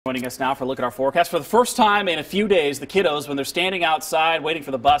joining us now for a look at our forecast. For the first time in a few days, the kiddos, when they're standing outside waiting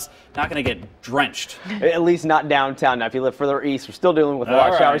for the bus, not going to get drenched. At least not downtown. Now, if you live further east, we're still dealing with a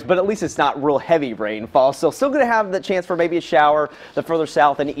lot of showers, but at least it's not real heavy rainfall. So still going to have the chance for maybe a shower. The further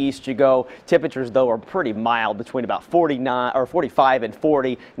south and east you go, temperatures, though, are pretty mild, between about 45 and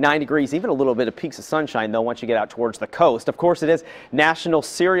 49 degrees, even a little bit of peaks of sunshine, though, once you get out towards the coast. Of course, it is National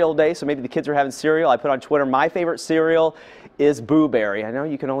Cereal Day, so maybe the kids are having cereal. I put on Twitter, my favorite cereal is Boo Berry. I know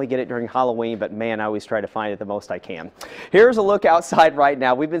you can only get it during Halloween, but man, I always try to find it the most I can. Here's a look outside right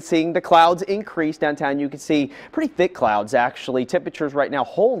now. We've been seeing the clouds increase downtown. You can see pretty thick clouds, actually. Temperatures right now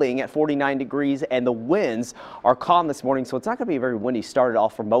holding at 49 degrees, and the winds are calm this morning, so it's not going to be a very windy start at all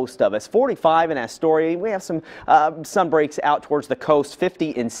for most of us. 45 in Astoria. We have some sun breaks out towards the coast,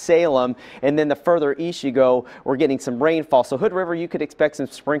 50 in Salem, and then the further east you go, we're getting some rainfall. So Hood River, you could expect some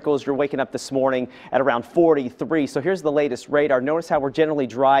sprinkles. You're waking up this morning at around 43. So here's the latest radar. Notice how we're generally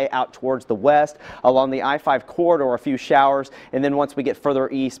dry out towards the west. Along the I-5 corridor, a few showers, and then once we get further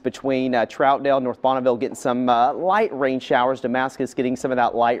east between Troutdale, North Bonneville, getting some light rain showers. Damascus getting some of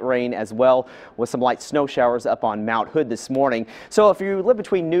that light rain as well, with some light snow showers up on Mount Hood this morning. So if you live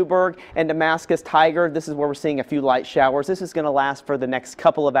between Newburgh and Damascus, Tiger, this is where we're seeing a few light showers. This is going to last for the next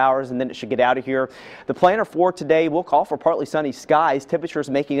couple of hours, and then it should get out of here. The planner for today will call for partly sunny skies. Temperatures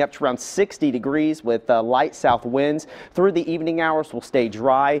making up to around 60 degrees with light south winds. Through the evening hours, we'll stay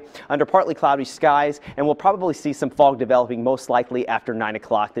dry under partly cloudy skies, and we'll probably see some fog developing most likely after 9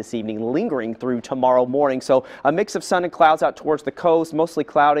 o'clock this evening, lingering through tomorrow morning. So a mix of sun and clouds out towards the coast, mostly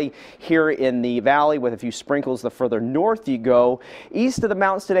cloudy here in the valley with a few sprinkles the further north you go. East of the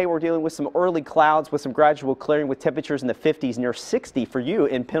mountains today, we're dealing with some early clouds with some gradual clearing, with temperatures in the 50s, near 60 for you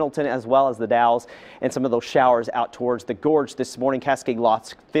in Pendleton as well as the Dalles, and some of those showers out towards the gorge this morning. Cascade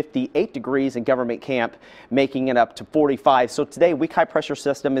Lots 58 degrees, and Government Camp making it up to 45. So today, weak high pressure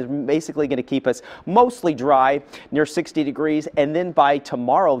system is basically going to keep us mostly dry near 60 degrees. And then by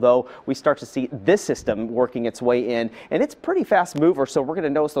tomorrow, though, we start to see this system working its way in, and it's pretty fast mover. So we're going to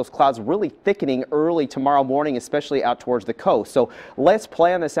notice those clouds really thickening early tomorrow morning, especially out towards the coast. So let's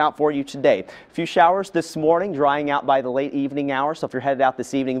plan this out for you today. A few showers this morning, drying out by the late evening hours. So if you're headed out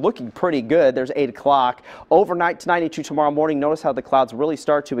this evening, looking pretty good. There's 8 o'clock. Overnight to 92 tomorrow morning. Notice how the clouds really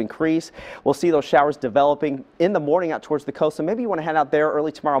start to increase. We'll see those showers developing in the morning out towards the coast. So maybe you want to head out there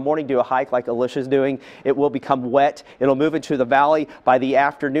early tomorrow morning, do a hike like Alicia's doing. It will become wet. It'll move into the valley by the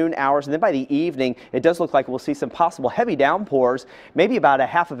afternoon hours, and then by the evening, it does look like we'll see some possible heavy downpours, maybe about a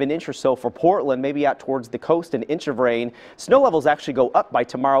half of an inch or so for Portland, maybe out towards the coast, an inch of rain. Snow levels actually go up by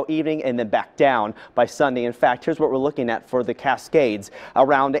tomorrow evening and then back down by Sunday. In fact, here's what we're looking at for the Cascades.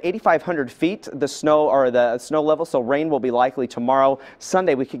 Around 8,500 feet, the snow level, so rain will be likely tomorrow.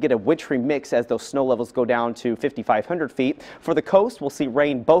 Sunday, we could get a wintry mix as those snow levels go down to 5,500 feet. For the coast, we'll see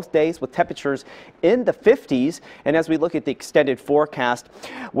rain both days with temperatures in the 50s. And as we look at the extended forecast,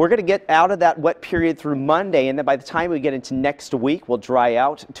 we're going to get out of that wet period through Monday, and then by the time we get into next week, we'll dry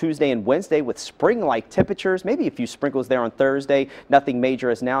out Tuesday and Wednesday with spring-like temperatures, maybe a few sprinkles there on Thursday. Nothing major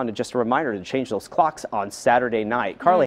as now, and just a reminder to change those clocks on Saturday night. Carly.